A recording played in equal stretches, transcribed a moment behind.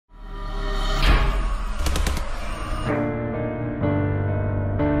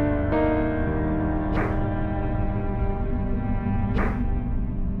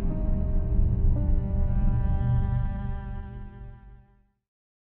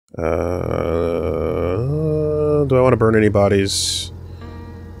Do I want to burn any bodies?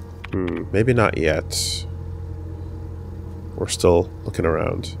 Maybe not yet. We're still looking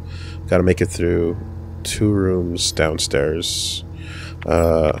around. Gotta make it through 2 rooms downstairs.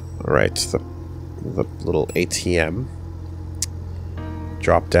 Right, the little ATM.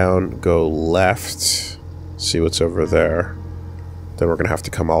 Drop down, go left, see what's over there. Then we're gonna have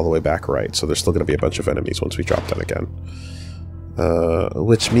to come all the way back right, so there's still gonna be a bunch of enemies once we drop down again.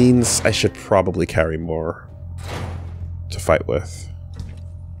 Which means I should probably carry more to fight with.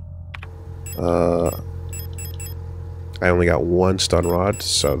 I only got 1 stun rod,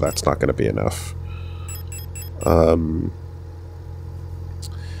 so that's not gonna be enough.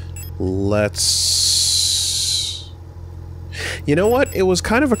 Let's... You know what? It was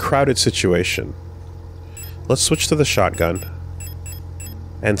kind of a crowded situation. Let's switch to the shotgun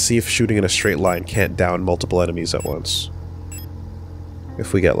and see if shooting in a straight line can't down multiple enemies at once.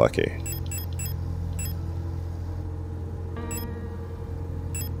 If we get lucky.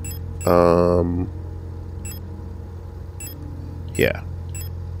 Yeah.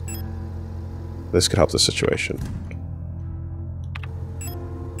 This could help the situation.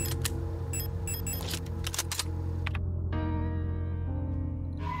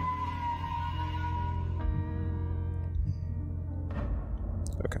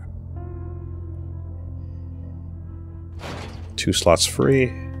 Okay. 2 slots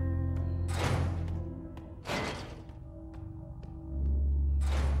free.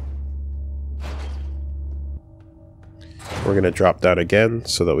 We're going to drop down again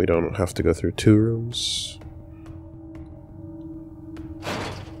so that we don't have to go through 2 rooms.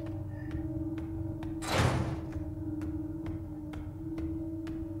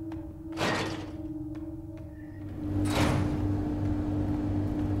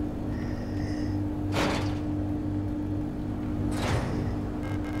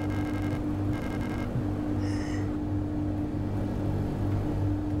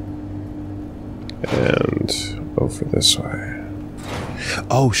 And over this way.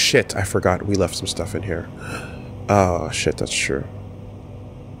 Oh shit, I forgot we left some stuff in here. Oh shit, that's true.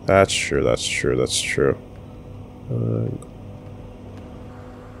 That's true, that's true, that's true.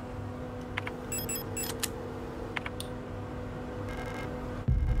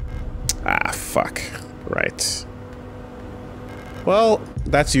 Fuck. Right. Well,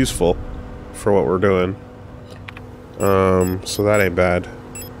 that's useful for what we're doing. So that ain't bad.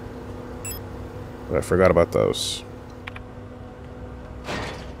 But I forgot about those.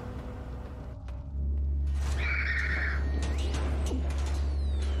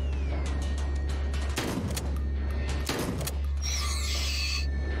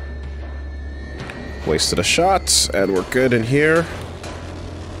 Wasted a shot, and we're good in here.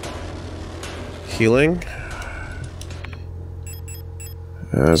 Healing.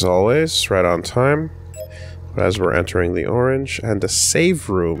 As always, right on time. As we're entering the orange, and a save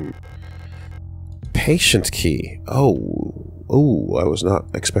room. Patient key. Oh, I was not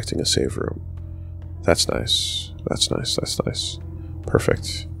expecting a save room. That's nice. That's nice, that's nice.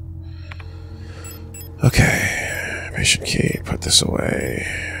 Perfect. Okay. Patient key. Put this away.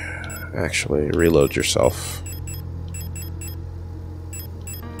 Actually, reload yourself.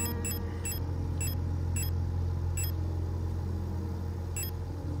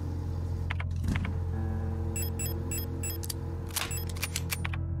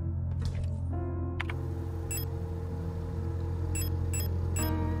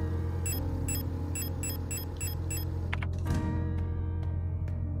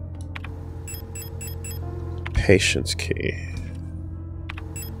 Patience key.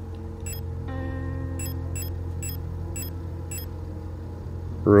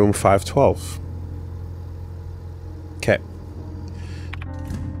 Room 512. Okay.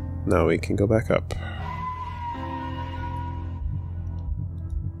 Now we can go back up.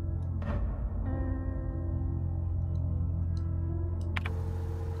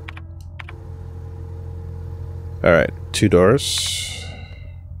 Alright, 2 doors.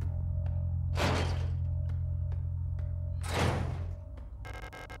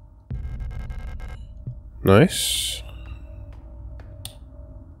 Nice.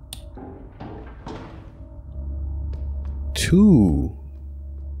 Two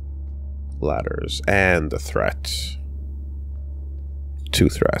ladders and a threat. 2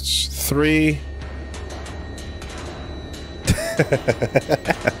 threats. 3.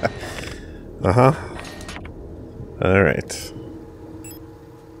 Uh-huh. Alright.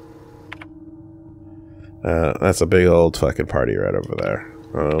 That's a big old fucking party right over there.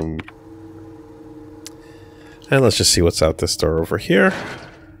 And let's just see what's out this door over here.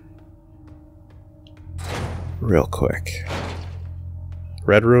 Real quick.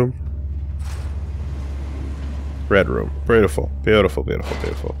 Red room. Red room. Beautiful. Beautiful, beautiful,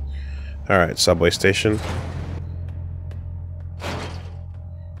 beautiful. Alright, subway station.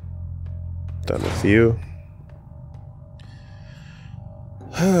 Done with you.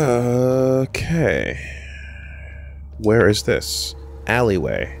 Okay. Where is this?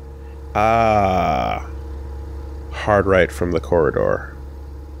 Alleyway. Ah. Hard right from the corridor.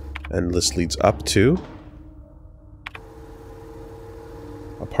 And this leads up to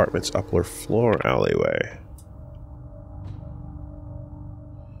apartment's upper floor alleyway.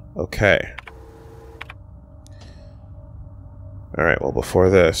 Okay. Alright, well before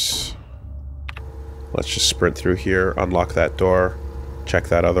this, let's just sprint through here, unlock that door, check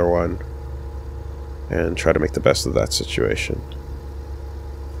that other one, and try to make the best of that situation.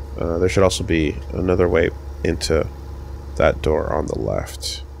 There should also be another way into that door on the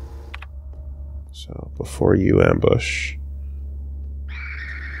left. So, before you ambush,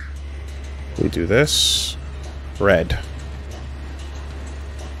 we do this. Red.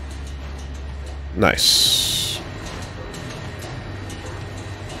 Nice.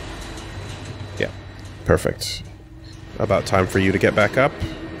 Yeah, perfect. About time for you to get back up.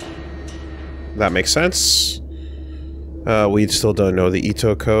 That makes sense. We still don't know the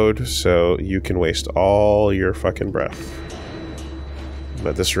Ito code, so you can waste all your fucking breath.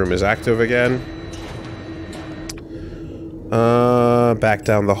 But this room is active again. Back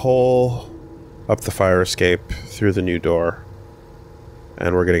down the hole, up the fire escape, through the new door.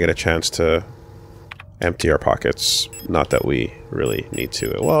 And we're gonna get a chance to empty our pockets. Not that we really need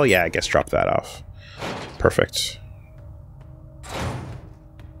to. Well, yeah, I guess drop that off. Perfect.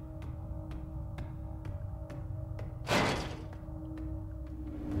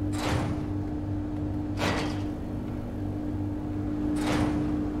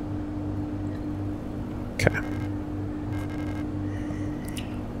 Okay.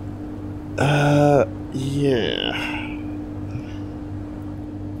 Yeah.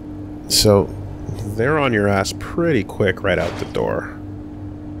 So, they're on your ass pretty quick right out the door.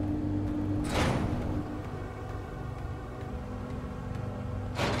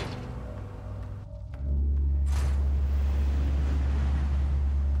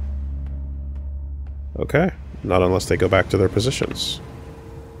 Okay. Not unless they go back to their positions.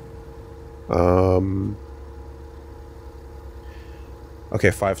 Okay,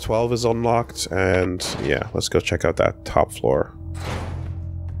 512 is unlocked, and yeah, let's go check out that top floor.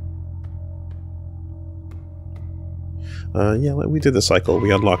 Yeah, we did the cycle.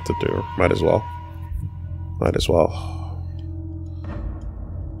 We unlocked the door. Might as well. Might as well.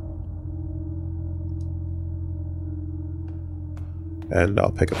 And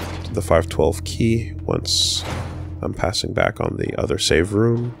I'll pick up the 512 key once I'm passing back on the other save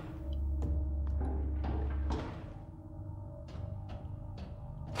room.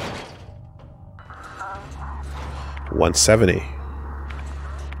 $170.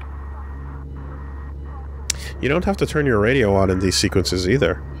 You don't have to turn your radio on in these sequences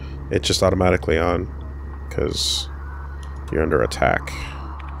either. It's just automatically on, because you're under attack.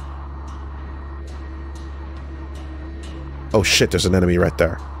 Oh shit, there's an enemy right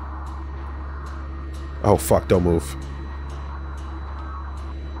there. Oh fuck, don't move.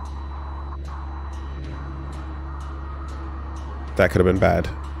 That could have been bad.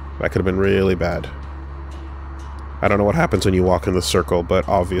 That could have been really bad. I don't know what happens when you walk in the circle, but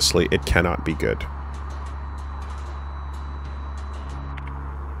obviously it cannot be good.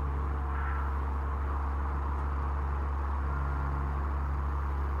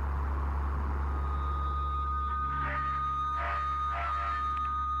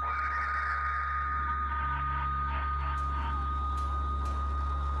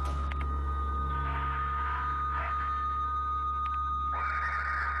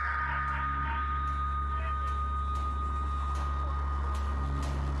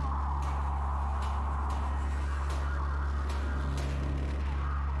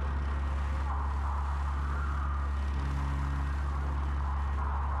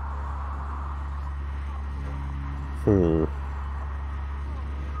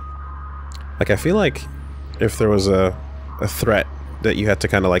 Like, I feel like if there was a threat that you had to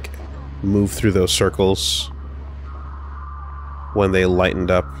kind of, like, move through those circles when they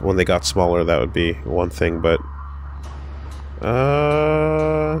lightened up, when they got smaller, that would be one thing, but...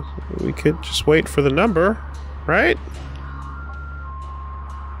 we could just wait for the number, right?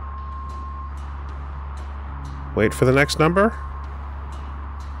 Wait for the next number?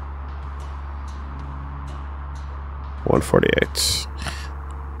 148.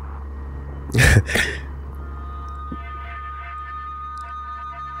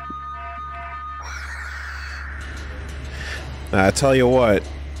 I tell you what,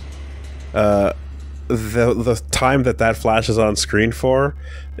 the time that flashes on screen for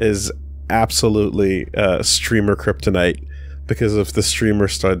is absolutely streamer kryptonite, because if the streamer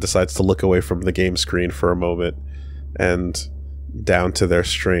decides to look away from the game screen for a moment and down to their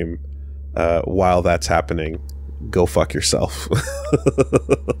stream while that's happening, go fuck yourself.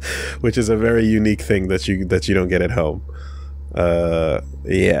 Which is a very unique thing that you don't get at home.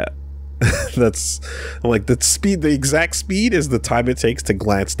 Yeah. That's like the exact speed is the time it takes to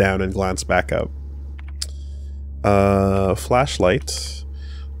glance down and glance back up. Flashlight.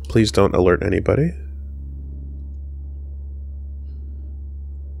 Please don't alert anybody.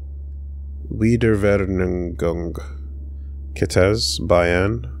 WoolieVersus. Kitez,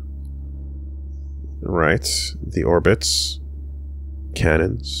 Bayan. Right. The orbits.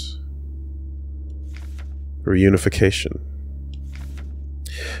 Cannons. Reunification.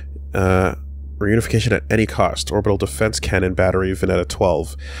 Reunification at any cost. Orbital defense cannon battery, Veneta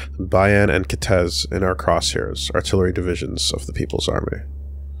 12. Bayan and Kitez in our crosshairs. Artillery divisions of the People's Army.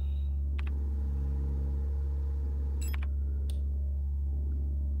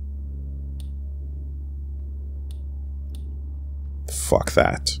 Fuck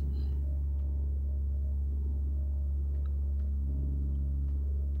that.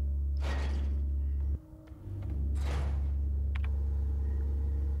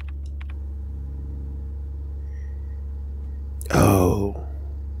 Oh.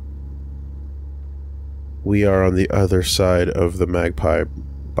 We are on the other side of the magpie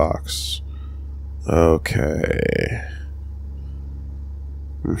box. Okay.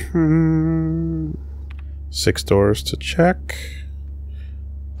 6 doors to check.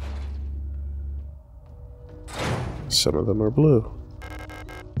 Some of them are blue.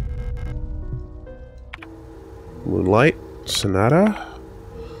 Moonlight. Sonata.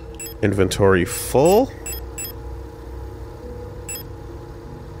 Inventory full.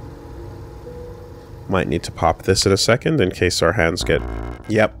 Might need to pop this in a second in case our hands get...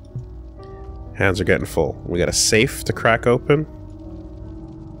 Yep. Hands are getting full. We got a safe to crack open.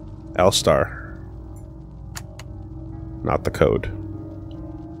 L-star. Not the code.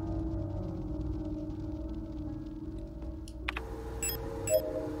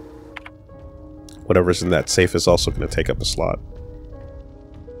 Whatever's in that safe is also going to take up a slot.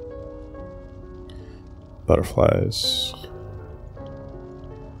 Butterflies.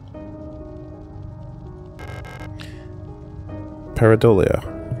 Pareidolia.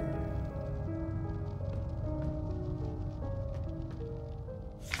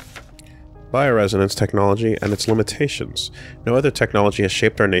 Bioresonance technology and its limitations. No other technology has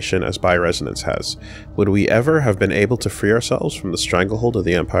shaped our nation as bioresonance has. Would we ever have been able to free ourselves from the stranglehold of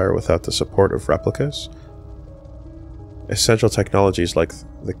the Empire without the support of replicas? Essential technologies like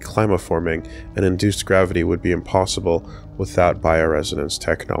the climaforming and induced gravity would be impossible without bioresonance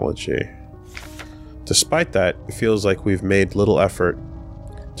technology. Despite that, it feels like we've made little effort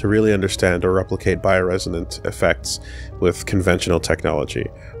to really understand or replicate bioresonant effects with conventional technology.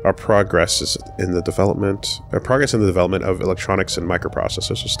 Our progress in the development of electronics and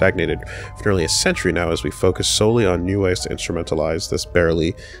microprocessors has stagnated for nearly a century now as we focus solely on new ways to instrumentalize this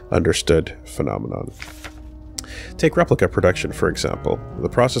barely understood phenomenon. Take replica production, for example. The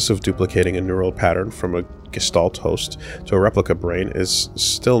process of duplicating a neural pattern from a Gestalt host to a replica brain is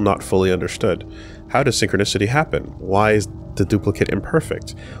still not fully understood. How does synchronicity happen? Why is the duplicate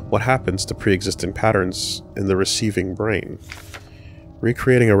imperfect? What happens to pre-existing patterns in the receiving brain?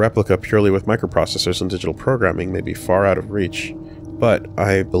 Recreating a replica purely with microprocessors and digital programming may be far out of reach, but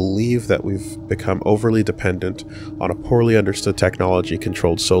I believe that we've become overly dependent on a poorly understood technology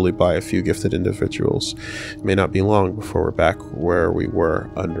controlled solely by a few gifted individuals. It may not be long before we're back where we were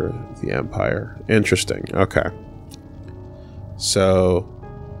under the Empire. Interesting. Okay. So,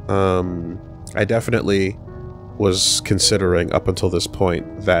 I definitely was considering up until this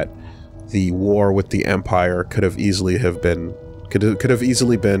point that the war with the Empire could have easily been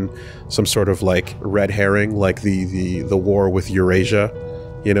some sort of like red herring, like the war with Eurasia.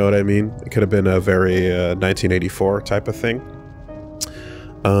 You know what I mean? It could have been a very 1984 type of thing.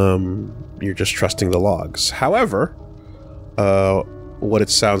 You're just trusting the logs. However, what it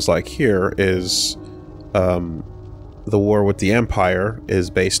sounds like here is the war with the Empire is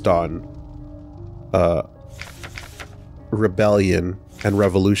based on rebellion and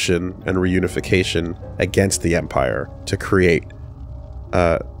revolution and reunification against the Empire to create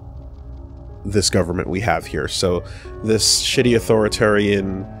this government we have here. So this shitty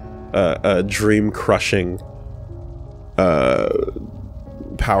authoritarian, dream-crushing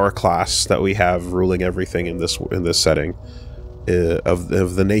power class that we have ruling everything in this setting of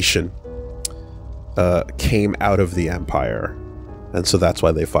the nation came out of the Empire, and so that's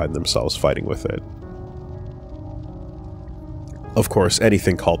why they find themselves fighting with it. Of course,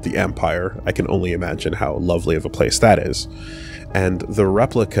 anything called the Empire, I can only imagine how lovely of a place that is. And the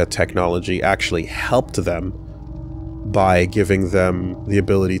replica technology actually helped them by giving them the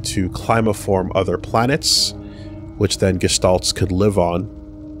ability to climaform other planets, which then Gestalts could live on.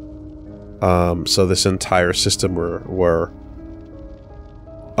 So this entire system we're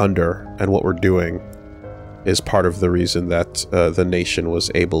under, and what we're doing, is part of the reason that the nation was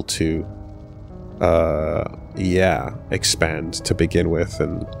able to expand to begin with,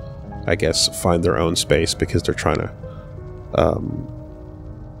 and I guess find their own space, because they're trying to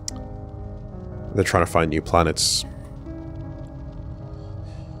find new planets.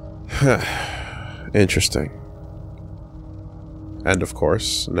 Interesting. And of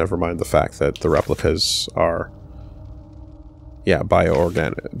course, never mind the fact that the replicas are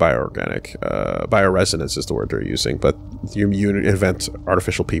bioresonance is the word they're using, but you invent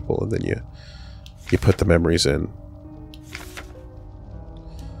artificial people and then you put the memories in.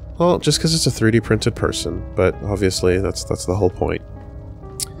 Well, just because it's a 3D printed person, but obviously that's the whole point.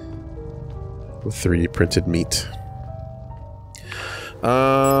 With 3D printed meat.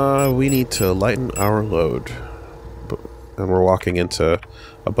 We need to lighten our load. And we're walking into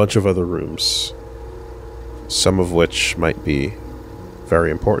a bunch of other rooms. Some of which might be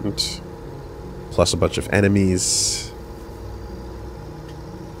very important. Plus a bunch of enemies.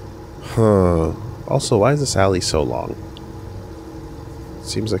 Huh. Also, why is this alley so long?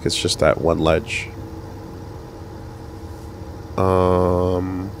 Seems like it's just that one ledge.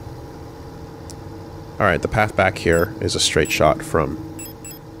 Alright, the path back here is a straight shot from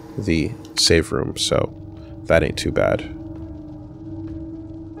the save room, so that ain't too bad.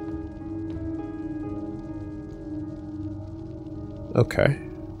 Okay.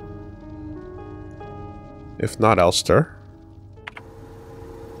 If not Elster,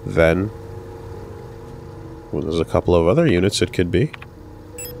 then well, there's a couple of other units it could be.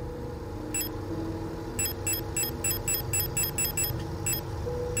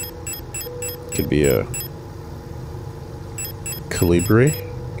 Could be a Calibri.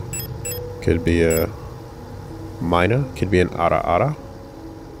 Could be a Mina. Could be an Ara Ara.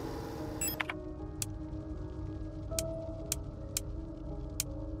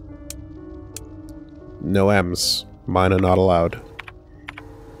 No M's. Mina not allowed.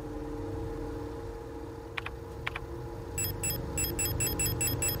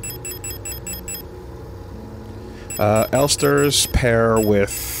 Elsters pair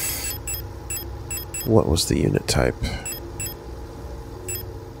with... What was the unit type?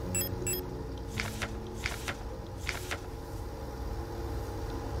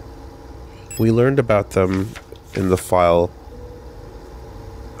 We learned about them in the file.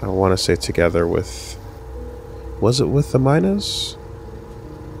 I want to say together with... Was it with the Minas?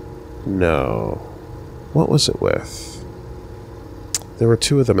 No. What was it with? There were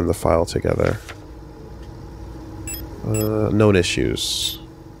two of them in the file together. Known issues.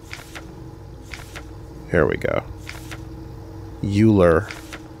 Here we go. Euler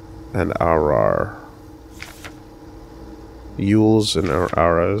and Aurar. Yules and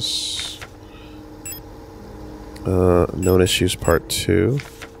Auras. Known issues part 2.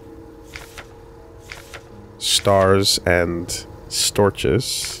 Stars and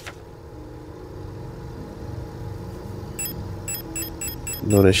Storches.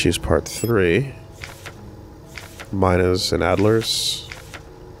 Known issues part 3. Minas and Adlers.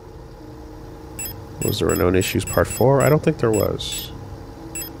 Was there a known issues part 4? I don't think there was.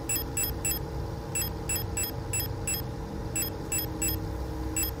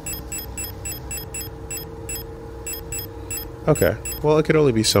 Okay, well it could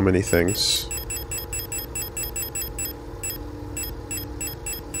only be so many things.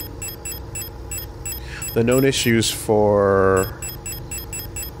 The known issues for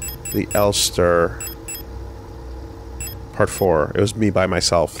the Elster part 4. It was me by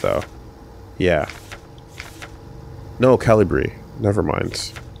myself though. Yeah. No, Calibri. Never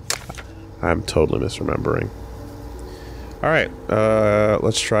mind. I'm totally misremembering. Alright,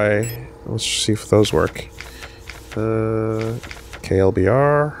 let's see if those work.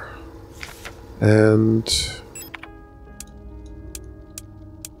 KLBR and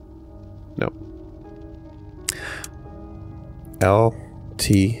no. LTARS.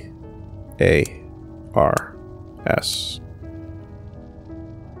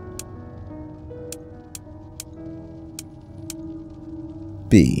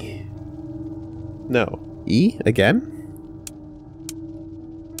 B. No. E again?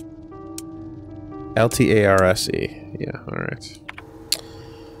 LTARSE. Yeah, alright.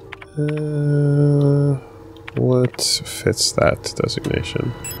 What fits that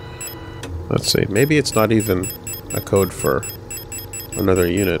designation? Let's see. Maybe it's not even a code for another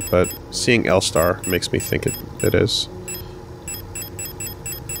unit, but seeing L star makes me think it is.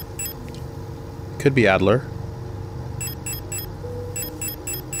 Could be Adler.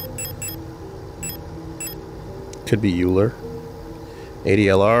 Could be Euler.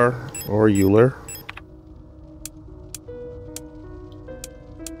 ADLR or Euler.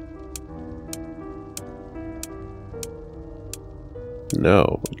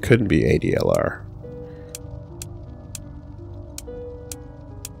 No, it couldn't be ADLR.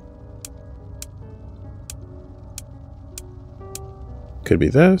 Could be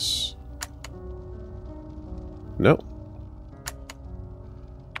this. No.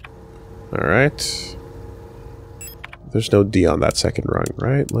 Alright. There's no D on that second rung,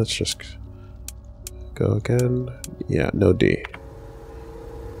 right? Let's just go again. Yeah, no D.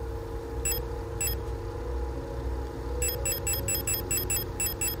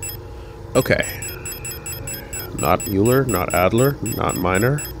 Okay. Not Euler, not Adler, not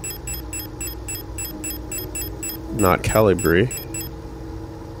Minor. Not Calibri.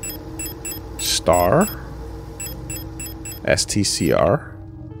 Star. STCR.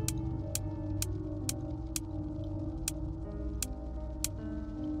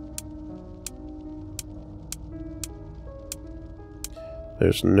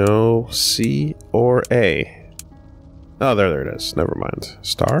 There's no C or A. Oh, there it is. Never mind.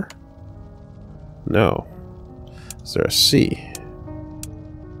 Star? No. Is there a C?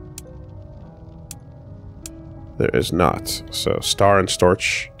 There is not. So Star and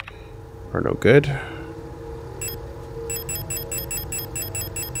Storch are no good.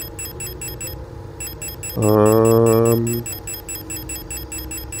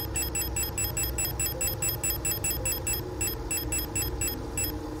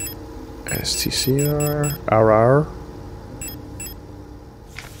 STCR, RR.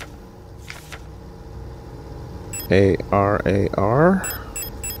 ARAR.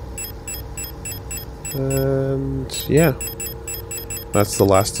 And yeah. That's the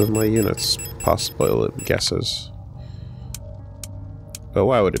last of my units. Possible guesses. But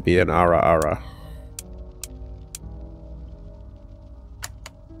why would it be an ARA?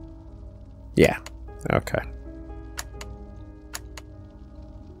 Yeah. Okay.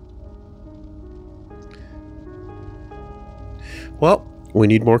 Well, we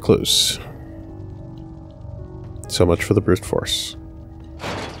need more clues. So much for the brute force.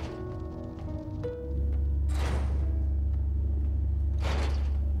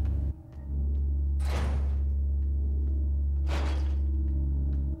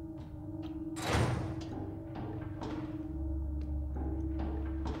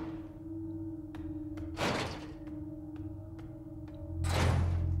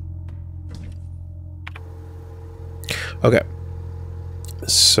 Okay.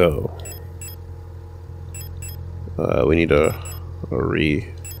 So we need a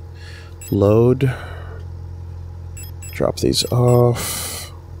reload. Drop these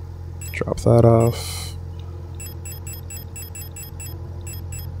off. Drop that off.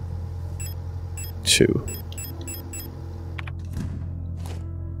 2.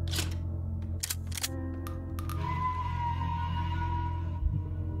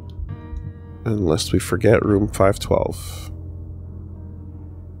 Unless we forget room 512.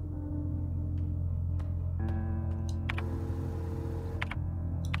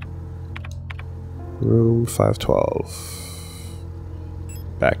 Room 512.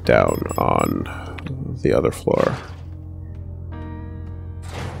 Back down on the other floor.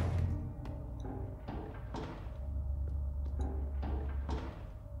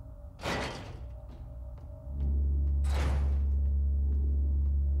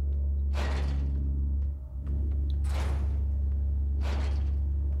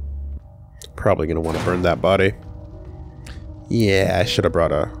 Probably gonna want to burn that body. Yeah, I should have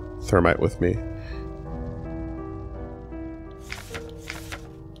brought a thermite with me.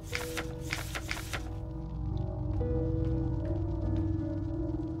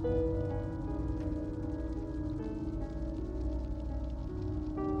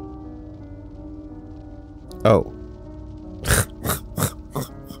 Oh.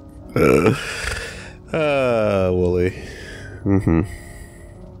 Wooly. Mm-hmm.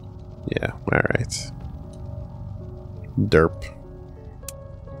 Yeah, alright. Derp.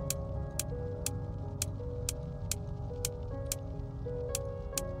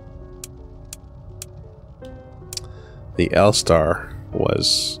 The L star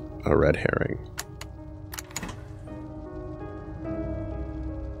was a red herring.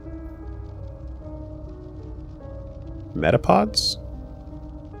 Metapods?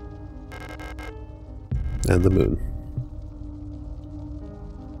 And the moon.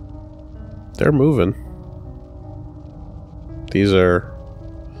 They're moving. These are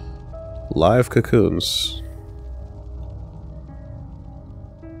live cocoons.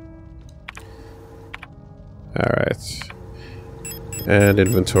 Alright. And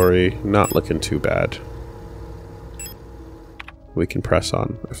inventory not looking too bad. We can press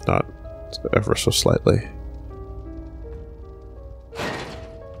on, if not ever so slightly.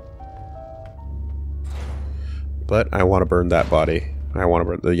 But I want to burn that body. I want to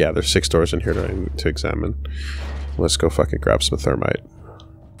burn the... Yeah, there's 6 doors in here to examine. Let's go fucking grab some thermite.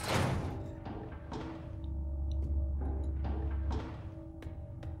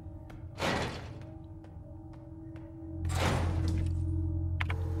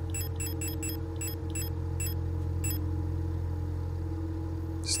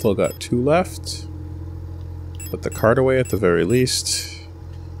 Still got 2 left. Put the cart away at the very least.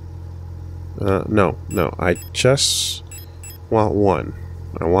 No. I just want 1.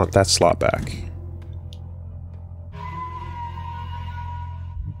 I want that slot back.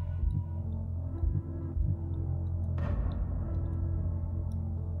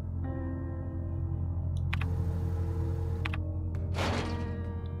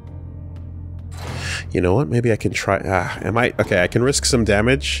 You know what? Maybe I can try... Okay, I can risk some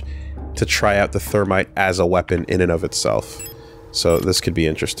damage to try out the thermite as a weapon in and of itself. So this could be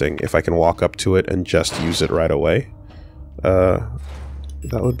interesting. If I can walk up to it and just use it right away.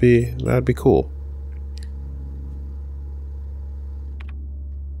 That'd be cool.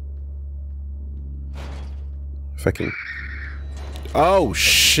 If I can... Oh,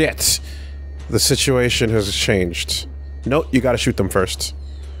 shit! The situation has changed. Nope, you gotta shoot them first.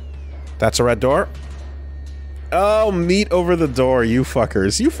 That's a red door. Oh, meat over the door, you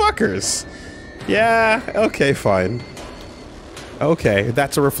fuckers. You fuckers! Yeah, okay, fine. Okay,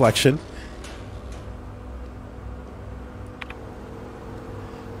 that's a reflection.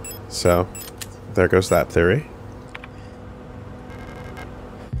 So, there goes that theory.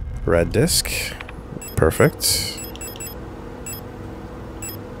 Red disc. Perfect.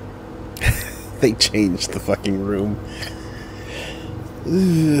 They changed the fucking room.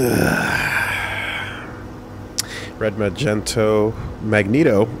 Red magneto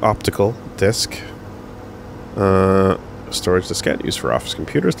optical disc. Storage diskette used for office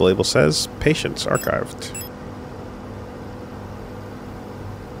computers. The label says patients archived.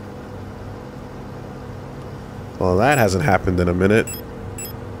 Well, that hasn't happened in a minute.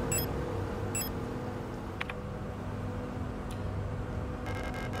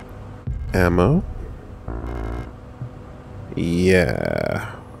 Ammo.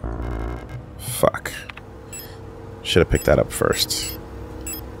 Yeah. Fuck. Should have picked that up first.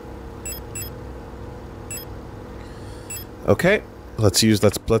 Okay. Let's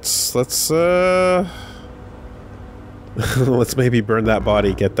let's maybe burn that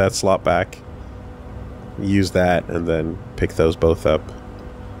body, get that slot back. Use that and then pick those both up.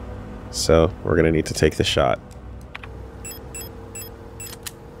 So, we're gonna need to take the shot.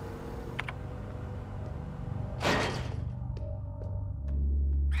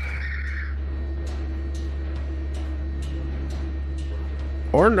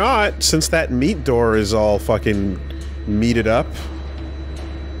 Or not, since that meat door is all fucking meated up.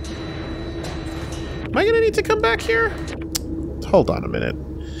 Am I gonna need to come back here? Hold on a minute.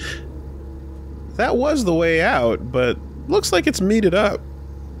 That was the way out, but looks like it's meated up.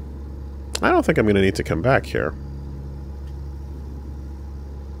 I don't think I'm gonna need to come back here.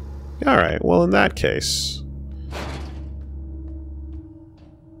 Alright, well in that case...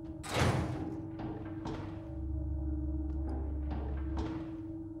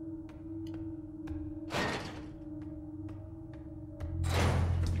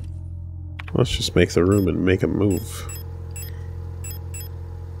 Let's just make the room and make a move.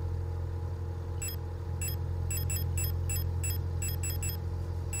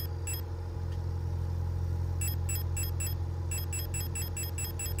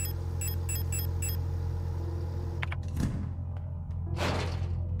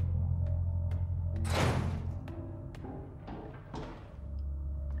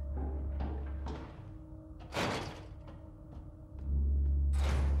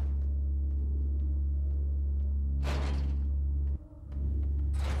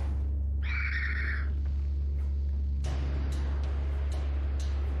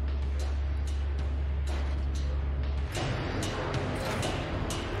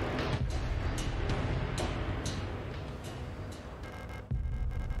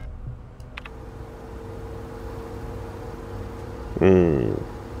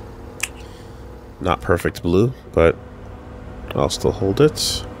 Not perfect blue, but I'll still hold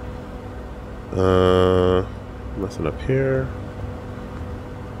it. Nothing up here.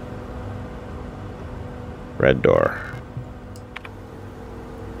 Red door.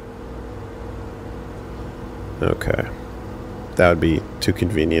 Okay. That would be too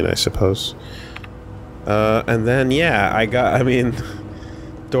convenient, I suppose. And then, yeah, I mean,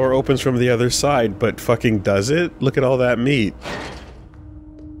 door opens from the other side, but fucking does it? Look at all that meat.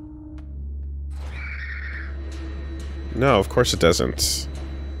 No, of course it doesn't.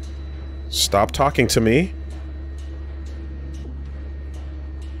 Stop talking to me.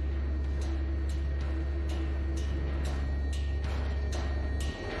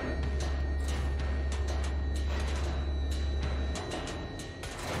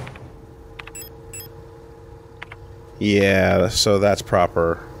 Yeah, so that's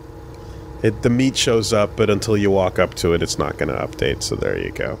proper. The meat shows up, but until you walk up to it, it's not going to update, so there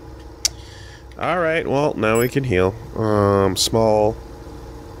you go. Alright, well, now we can heal. Small...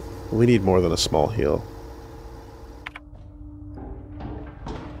 We need more than a small heal.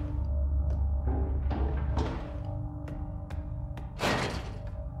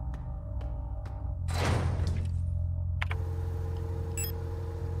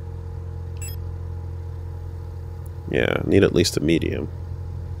 Yeah, need at least a medium.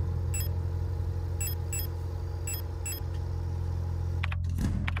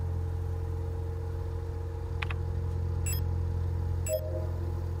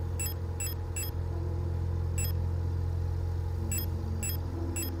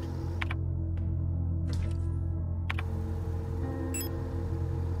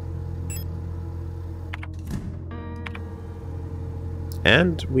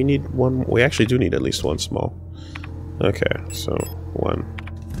 And we need one... We actually do need at least one small. Okay, so one.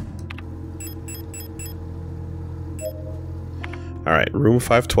 Alright, room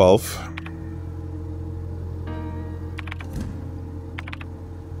 512.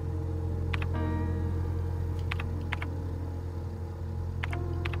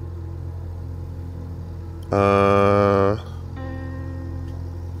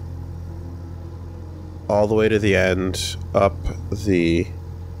 All the way to the end, up the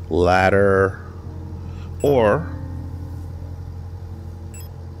ladder, or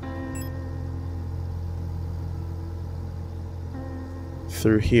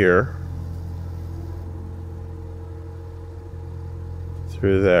through here,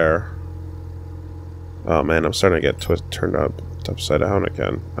 through there. Oh man, I'm starting to get turned up upside down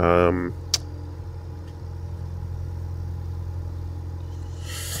again.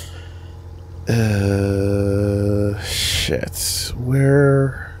 Shit.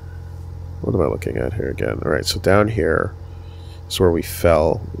 Where... What am I looking at here again? Alright, so down here is where we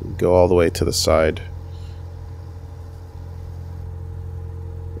fell. Go all the way to the side.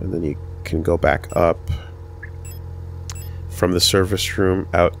 And then you can go back up from the service room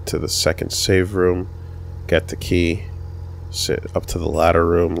out to the second save room, get the key, sit up to the ladder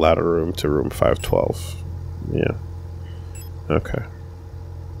room to room 512. Yeah. Okay.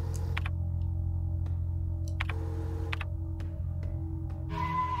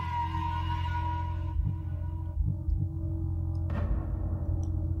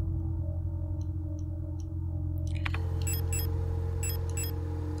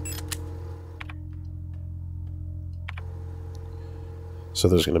 So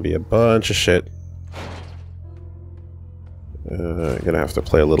there's going to be a bunch of shit. I'm going to have to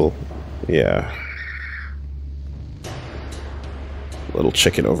play a little... Yeah. Little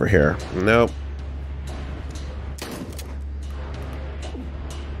chicken over here. Nope.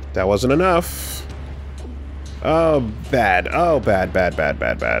 That wasn't enough. Oh, bad. Oh, bad, bad, bad,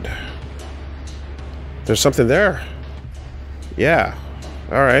 bad, bad. There's something there. Yeah.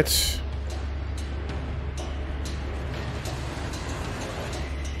 Alright.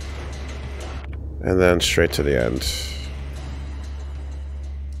 And then straight to the end.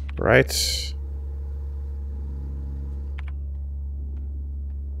 Right.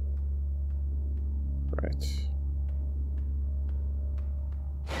 Right.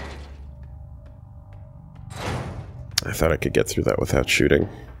 I thought I could get through that without shooting.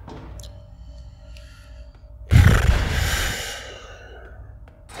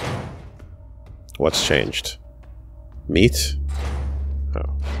 What's changed? Meat?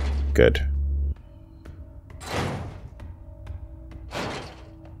 Oh, good.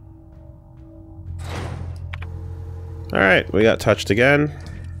 Alright, we got touched again.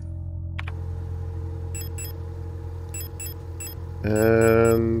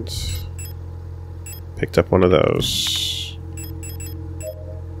 And picked up one of those.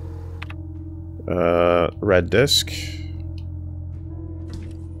 Red disc.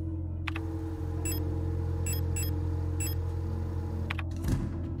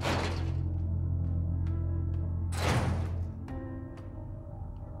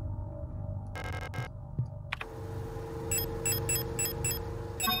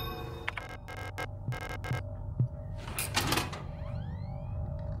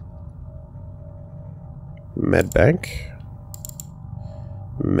 Medibank.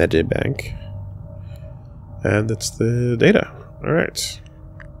 And it's the data. Alright.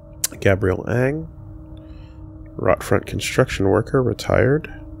 Gabriel Ang. Rot front construction worker,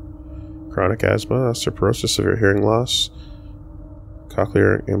 retired. Chronic asthma, osteoporosis, severe hearing loss.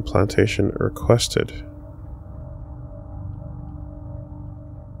 Cochlear implantation requested.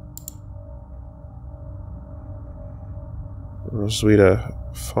 Roswitha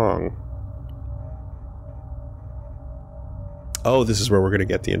Fong. Oh, this is where we're going to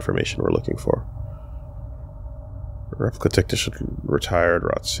get the information we're looking for. Replica technician, retired,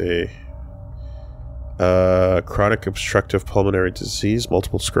 ROTC. Chronic obstructive pulmonary disease,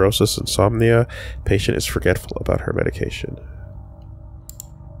 multiple sclerosis, insomnia. Patient is forgetful about her medication.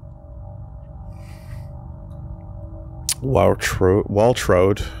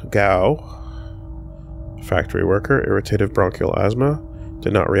 Waltrode Gao. Factory worker, irritative bronchial asthma.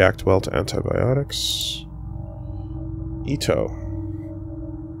 Did not react well to antibiotics. Ito.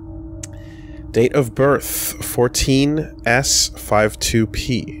 Date of birth,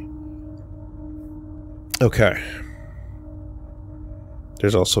 14S52P. Okay.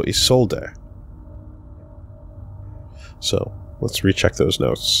 There's also Isolde. So, let's recheck those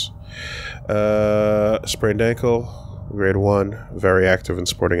notes. Sprained ankle, grade 1, very active in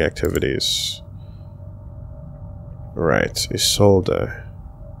sporting activities. Right, Isolde.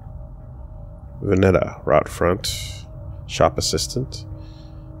 Veneta, rot front, shop assistant.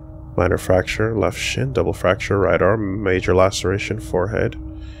 Minor fracture, left shin, double fracture, right arm, major laceration, forehead.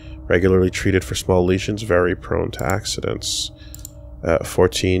 Regularly treated for small lesions, very prone to accidents.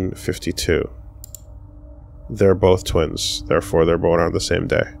 1452. They're both twins, therefore they're born on the same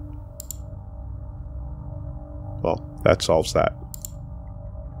day. Well, that solves that.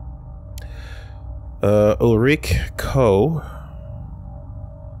 Ulrich Ko.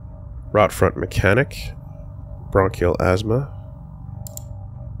 Rot front mechanic. Bronchial asthma.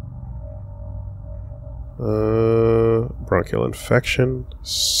 Bronchial infection.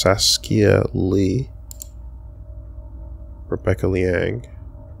 Saskia Lee. Rebecca Liang.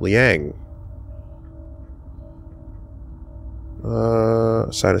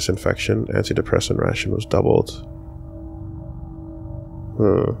 Sinus infection. Antidepressant ration was doubled.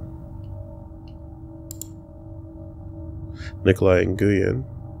 Nikolai Nguyen.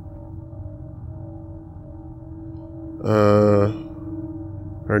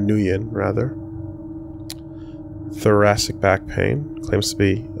 Or Nguyen, rather. Thoracic back pain. Claims to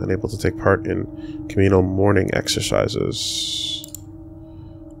be unable to take part in communal morning exercises.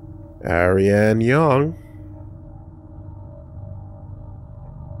 Ariane Young.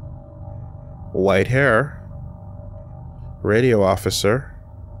 White hair. Radio officer.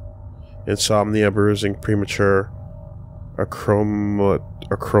 Insomnia, bruising, premature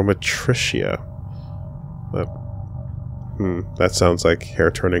achromatrichia. That sounds like hair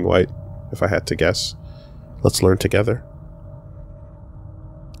turning white, if I had to guess. Let's learn together.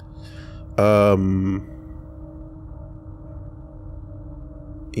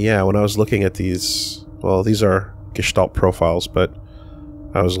 Yeah, when I was looking at these, well, these are Gestalt profiles, but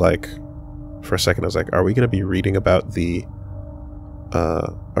I was like, for a second, I was like, are we going to be reading about the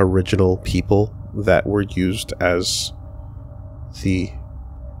original people that were used as the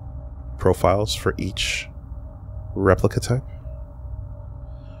profiles for each replica type?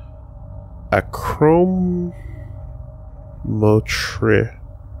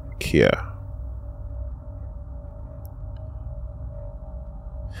 Achromatrichia.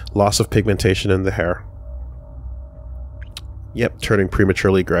 Loss of pigmentation in the hair. Yep, turning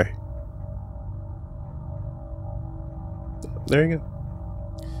prematurely gray. There you go.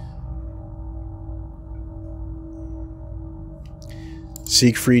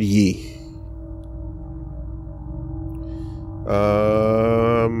 Siegfried Yi.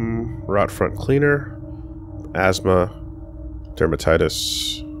 Rot front cleaner. Asthma.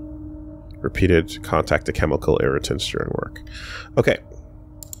 Dermatitis. Repeated contact to chemical irritants during work. Okay.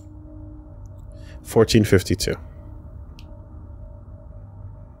 1452.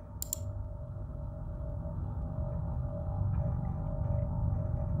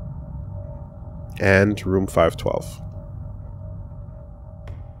 And room 512.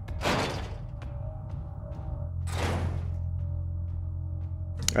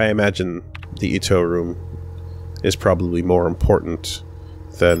 I imagine the Ito room is probably more important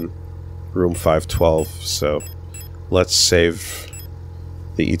than room 512, so let's save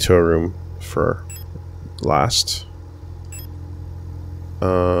the Ito room for last.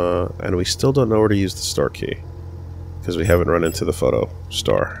 And we still don't know where to use the store key, because we haven't run into the photo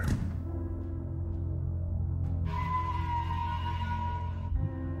store.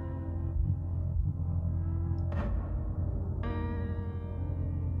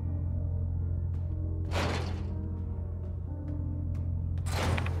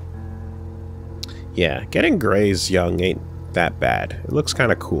 Yeah, getting grays young ain't that bad. It looks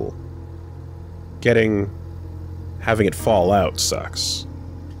kind of cool. Having it fall out sucks.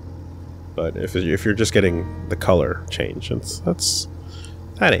 But if you're just getting the color change,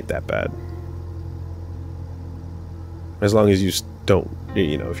 that ain't that bad. As long as you don't,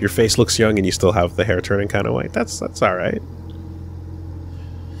 you know, if your face looks young and you still have the hair turning kind of white, that's all right.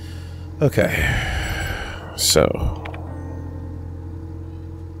 Okay, so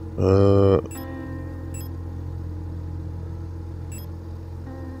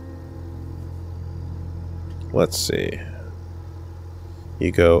let's see.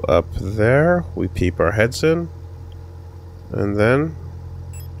 You go up there, we peep our heads in, and then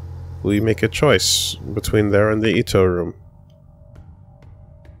we make a choice between there and the Ito room.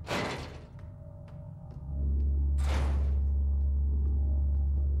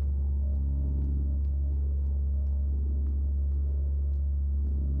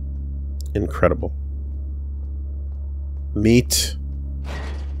 Incredible. Meat.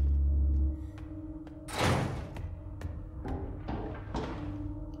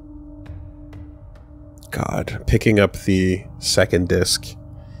 God, picking up the second disc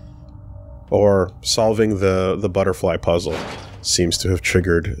or solving the butterfly puzzle seems to have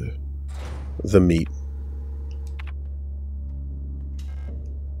triggered the meat.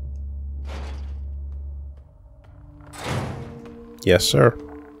 Yes, sir.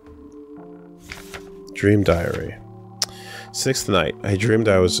 Dream diary. 6th night. I dreamed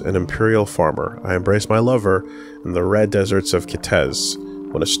I was an imperial farmer. I embraced my lover in the red deserts of Kitez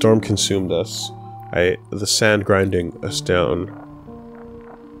when a storm consumed us. The sand grinding us down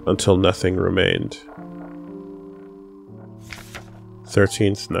until nothing remained.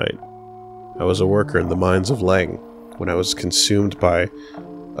 13th night. I was a worker in the mines of Leng when I was consumed by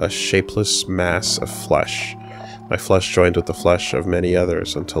a shapeless mass of flesh. My flesh joined with the flesh of many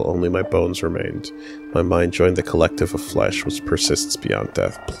others until only my bones remained. My mind joined the collective of flesh which persists beyond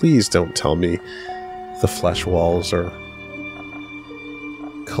death. Please don't tell me the flesh walls are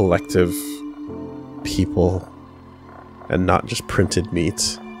collective people and not just printed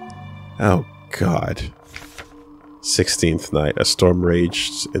meat. Oh God. 16th night. A storm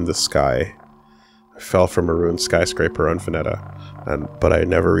raged in the sky. I fell from a ruined skyscraper on Veneta, but I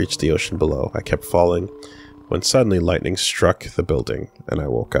never reached the ocean below. I kept falling when suddenly lightning struck the building and I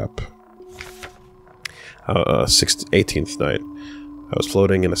woke up. 18th night. I was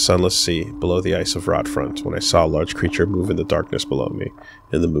floating in a sunless sea below the ice of Rotfront when I saw a large creature move in the darkness below me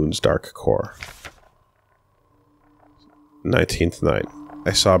in the moon's dark core. 19th night.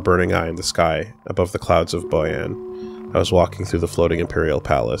 I saw a burning eye in the sky above the clouds of Boyan. I was walking through the floating imperial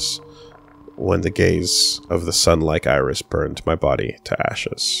palace when the gaze of the sun-like iris burned my body to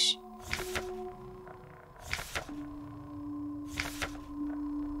ashes.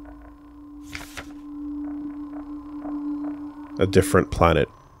 A different planet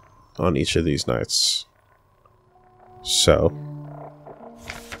on each of these nights. So,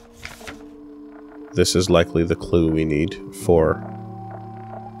 this is likely the clue we need for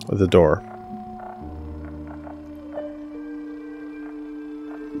the door.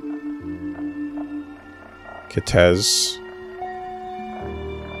 Kitez.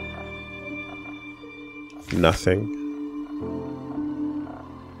 Nothing.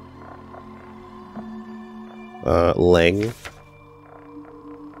 Leng.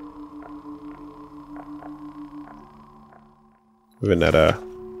 Veneta,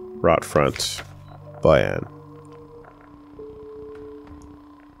 Rotfront, Boyan.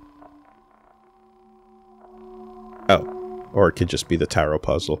 Oh, or it could just be the tarot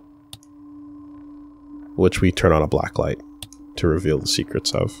puzzle, which we turn on a black light to reveal the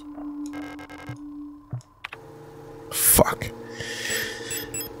secrets of. Fuck.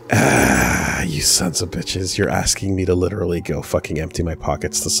 Ah, you sons of bitches. You're asking me to literally go fucking empty my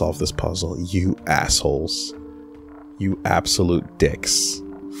pockets to solve this puzzle. You assholes. You absolute dicks.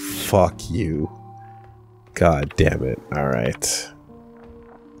 Fuck you. God damn it. Alright.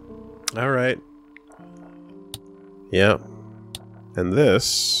 Alright. Yeah. And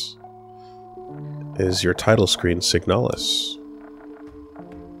this is your title screen, Signalis.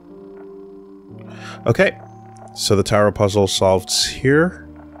 Okay. So the tower puzzle solved here.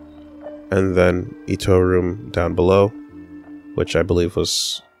 And then Ito room down below, which I believe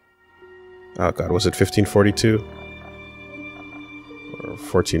was... Oh god, was it 1542? Or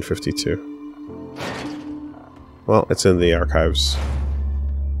 1452? Well, it's in the archives.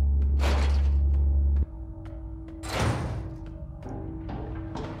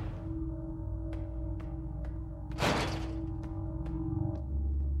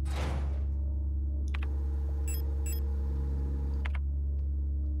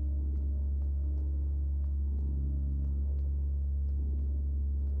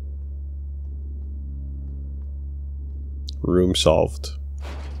 Room solved.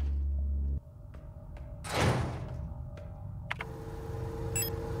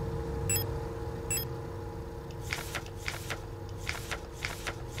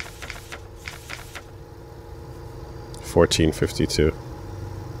 $14.52.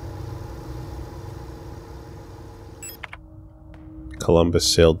 Columbus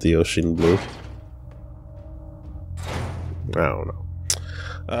sailed the ocean blue. I don't know.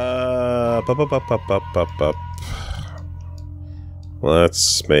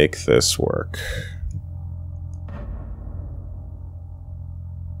 Let's make this work.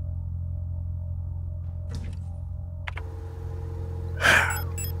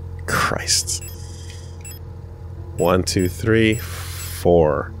 Christ. 1, 2, 3,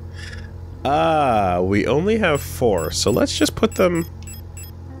 4. We only have 4, so let's just put them...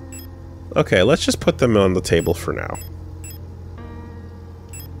 Okay, let's just put them on the table for now.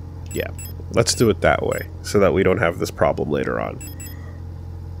 Yeah, let's do it that way, so that we don't have this problem later on.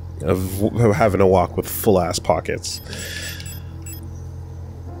 Of having to walk with full-ass pockets.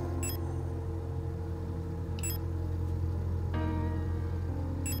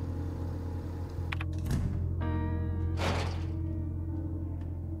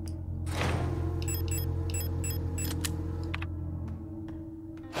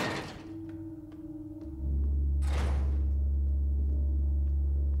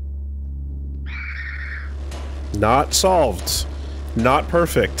 Not solved. Not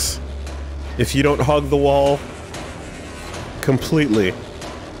perfect. If you don't hug the wall completely.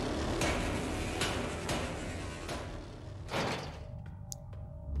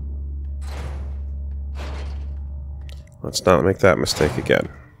 Let's not make that mistake again.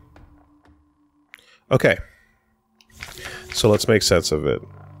 Okay. So let's make sense of it.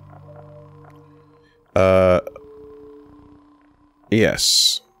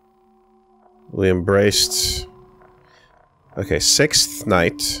 Yes. We embraced... Okay, 6th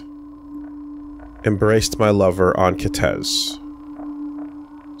night. Embraced my lover on Kitez.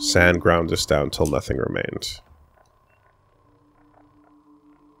 Sand ground us down till nothing remained.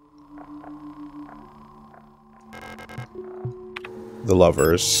 The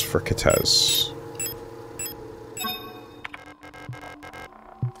lovers for Kitez.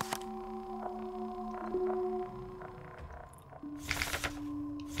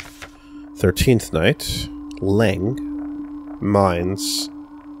 Thirteenth night. Leng. Minds,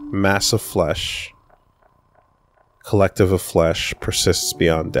 mass of flesh, collective of flesh, persists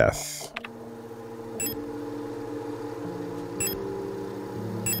beyond death.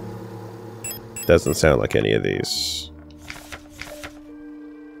 Doesn't sound like any of these.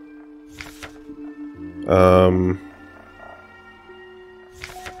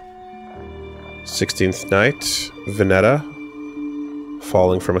 16th night, Veneta,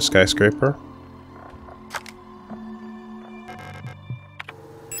 falling from a skyscraper.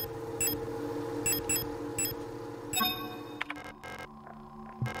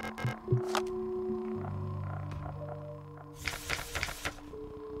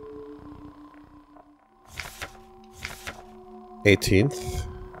 Eighteenth,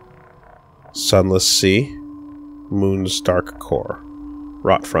 sunless sea, moon's dark core,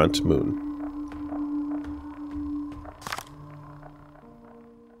 rot front moon.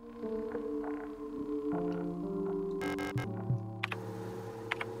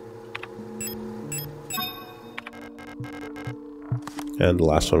 And the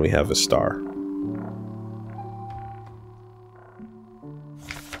last one we have is star.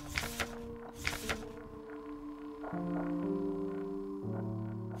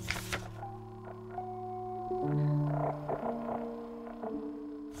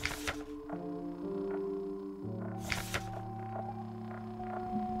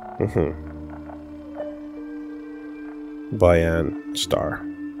 Bayan star.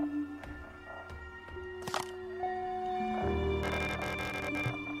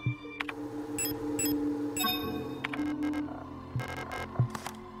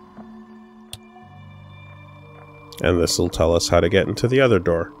 And this will tell us how to get into the other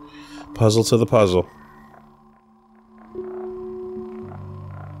door. Puzzle to the puzzle.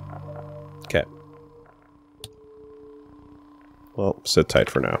 Okay. Well, sit tight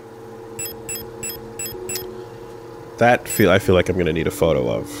for now. That I feel like I'm going to need a photo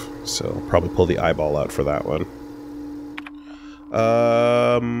of, so I'll probably pull the eyeball out for that one.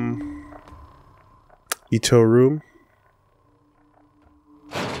 Ito room.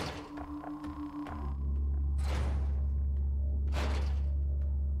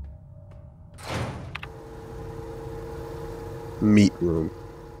 Meat room.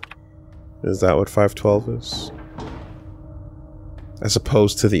 Is that what 512 is? As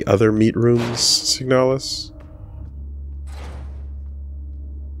opposed to the other meat rooms, Signalis?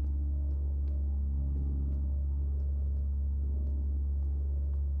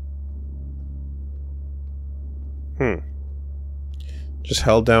 Just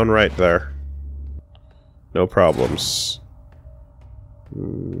held down right there. No problems.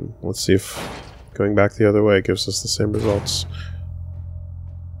 Let's see if going back the other way gives us the same results.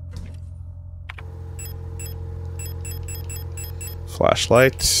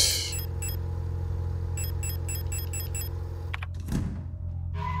 Flashlight.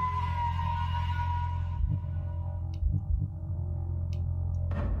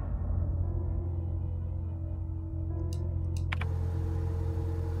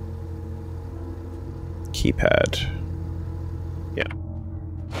 Keypad. Yeah.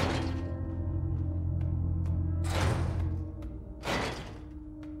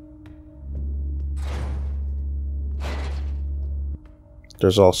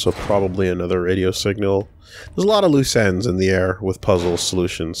 There's also probably another radio signal. There's a lot of loose ends in the air with puzzle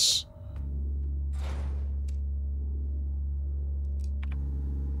solutions.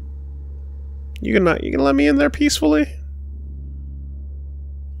 You gonna let me in there peacefully?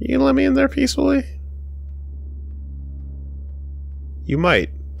 You gonna let me in there peacefully? You might.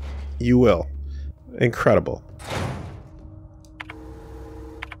 You will. Incredible.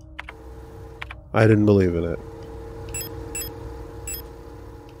 I didn't believe in it.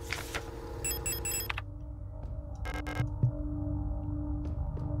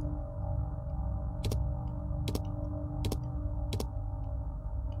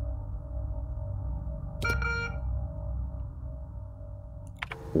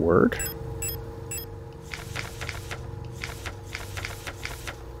 Word?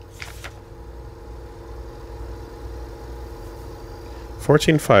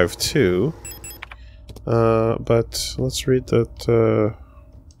 $14.52. But let's read that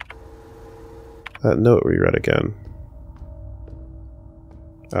that note we read again.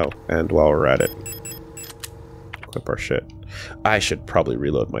 Oh, and while we're at it, equip our shit. I should probably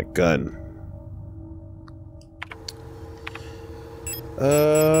reload my gun.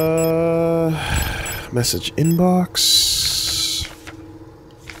 Message inbox.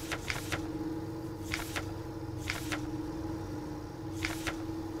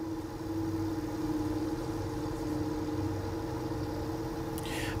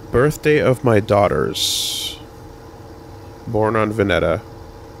 Birthday of my daughters. Born on Veneta.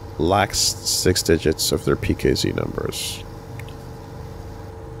 Lacks 6 digits of their PKZ numbers.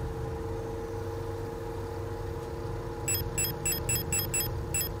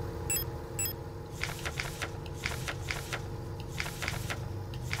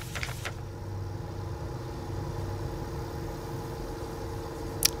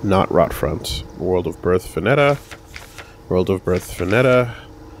 Not Rotfront. World of Birth Veneta. World of Birth Veneta.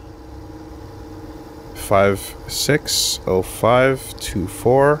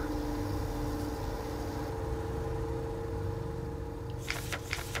 560524.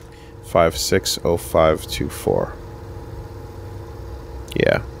 $560524.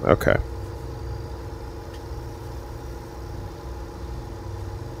 Yeah, okay.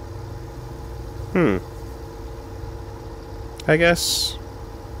 I guess.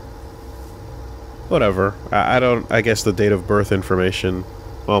 Whatever. I guess the date of birth information.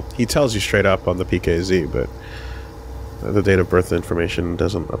 Well, he tells you straight up on the PKZ, but the date of birth information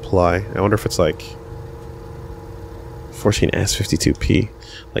doesn't apply. I wonder if it's like 14S52P,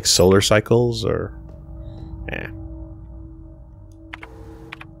 like solar cycles, or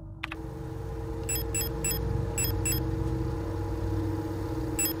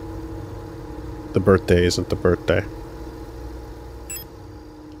the birthday isn't the birthday.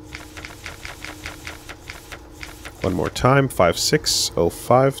 One more time,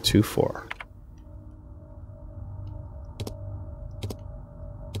 560524.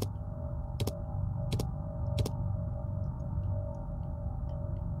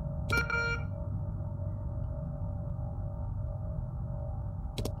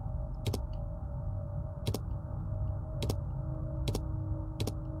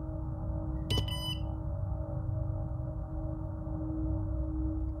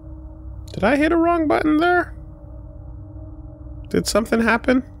 Did I hit a wrong button there? Did something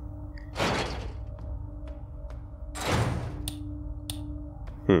happen?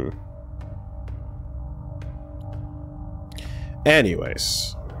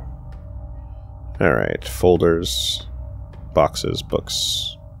 Anyways. Alright, folders, boxes,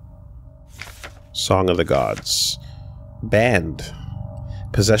 books. Song of the Gods. Banned.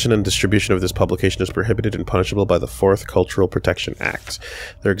 Possession and distribution of this publication is prohibited and punishable by the 4th Cultural Protection Act.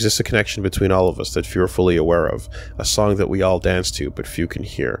 There exists a connection between all of us that few are fully aware of, a song that we all dance to, but few can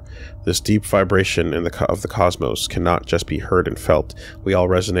hear. This deep vibration of the cosmos cannot just be heard and felt. We all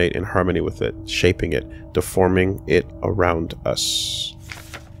resonate in harmony with it, shaping it, deforming it around us.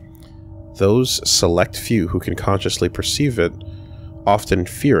 Those select few who can consciously perceive it often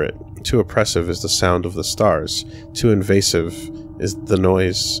fear it. Too oppressive is the sound of the stars. Too invasive is the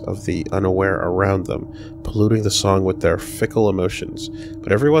noise of the unaware around them, polluting the song with their fickle emotions.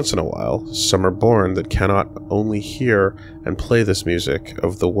 But every once in a while, some are born that cannot only hear and play this music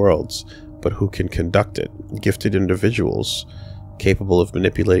of the worlds, but who can conduct it. Gifted individuals, capable of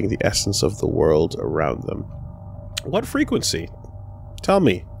manipulating the essence of the world around them. What frequency? Tell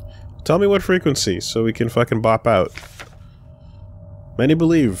me. Tell me what frequency, so we can fucking bop out. Many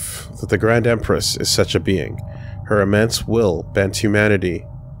believe that the Grand Empress is such a being. Her immense will bent humanity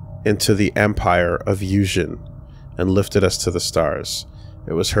into the empire of Yuzhin and lifted us to the stars.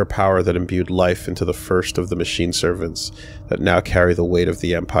 It was her power that imbued life into the first of the machine servants that now carry the weight of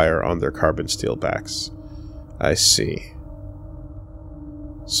the empire on their carbon steel backs. I see.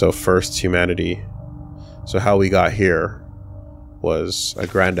 So first humanity... So how we got here was a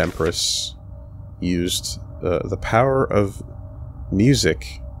Grand Empress used the power of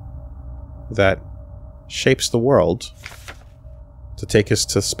music that shapes the world to take us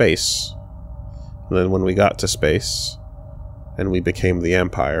to space. And then when we got to space and we became the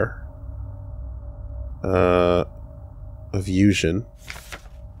Empire of Yuzhin,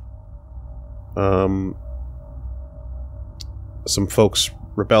 some folks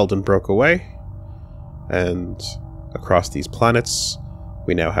rebelled and broke away, and across these planets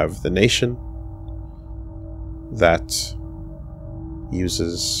we now have the nation that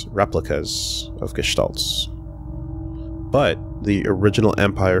uses replicas of gestalts. But the original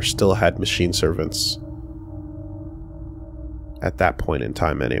empire still had machine servants at that point in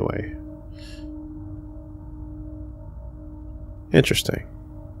time anyway. Interesting.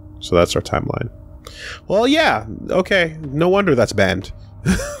 So that's our timeline. Well, yeah, okay. No wonder that's banned.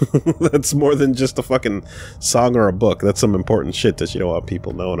 That's more than just a fucking song or a book. That's some important shit that you don't want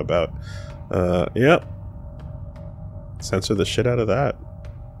people knowing about. Yep. Censor the shit out of that.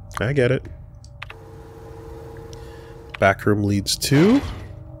 I get it. Backroom leads to...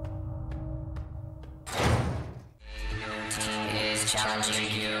 is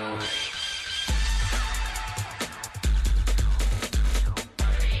challenging you.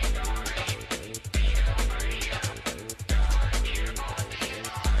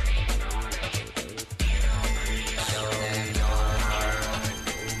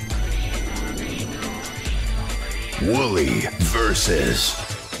 WoolieVersus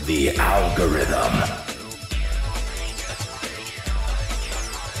the algorithm.